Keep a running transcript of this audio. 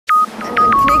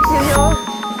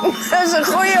Dat is een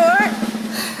goeie hoor.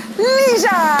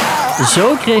 Lisa!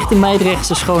 Zo kreeg de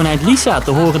Mijdrechtse schoonheid Lisa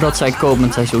te horen dat zij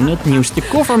komend seizoen het nieuwste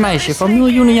Koffermeisje van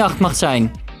Miljoenenjacht mag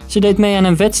zijn. Ze deed mee aan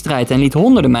een wedstrijd en liet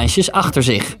honderden meisjes achter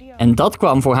zich. En dat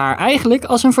kwam voor haar eigenlijk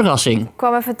als een verrassing. Ik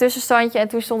kwam even een tussenstandje en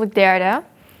toen stond ik derde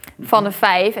van de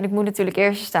 5. En ik moet natuurlijk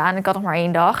eerst staan. Ik had nog maar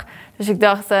 1 dag. Dus ik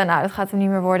dacht, nou, dat gaat hem niet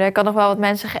meer worden. Ik had nog wel wat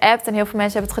mensen geappt en heel veel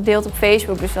mensen hebben het gedeeld op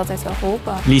Facebook. Dus dat heeft wel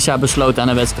geholpen. Lisa besloot aan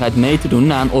de wedstrijd mee te doen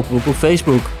na een oproep op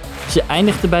Facebook. Ze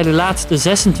eindigde bij de laatste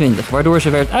 26, waardoor ze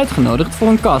werd uitgenodigd voor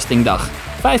een castingdag.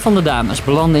 5 van de dames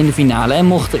belanden in de finale en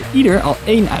mochten ieder al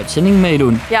 1 uitzending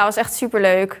meedoen. Ja, het was echt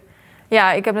superleuk.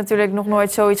 Ja, ik heb natuurlijk nog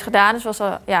nooit zoiets gedaan. Dus het was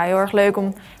heel erg leuk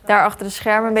om daar achter de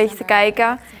schermen een beetje te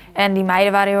kijken. En die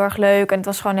meiden waren heel erg leuk en het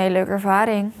was gewoon een hele leuke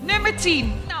ervaring. Nummer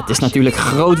 10. Het is natuurlijk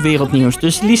groot wereldnieuws,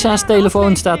 dus Lisa's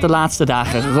telefoon staat de laatste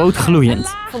dagen rood gloeiend.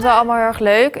 Ik vond het wel allemaal heel erg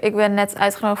leuk. Ik ben net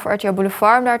uitgenodigd voor RTL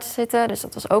Boulevard om daar te zitten, dus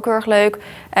dat was ook heel erg leuk.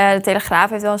 De Telegraaf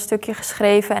heeft wel een stukje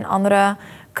geschreven en andere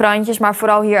krantjes, maar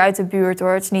vooral hier uit de buurt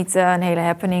hoor. Het is niet een hele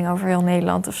happening over heel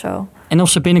Nederland of zo. En of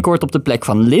ze binnenkort op de plek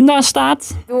van Linda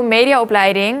staat? Ik doe een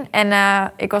mediaopleiding en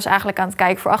ik was eigenlijk aan het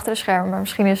kijken voor achter de schermen, maar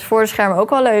misschien is voor de schermen ook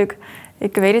wel leuk.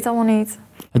 Ik weet het allemaal niet.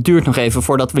 Het duurt nog even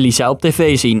voordat we Lisa op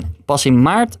tv zien. Pas in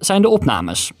maart zijn de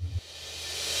opnames.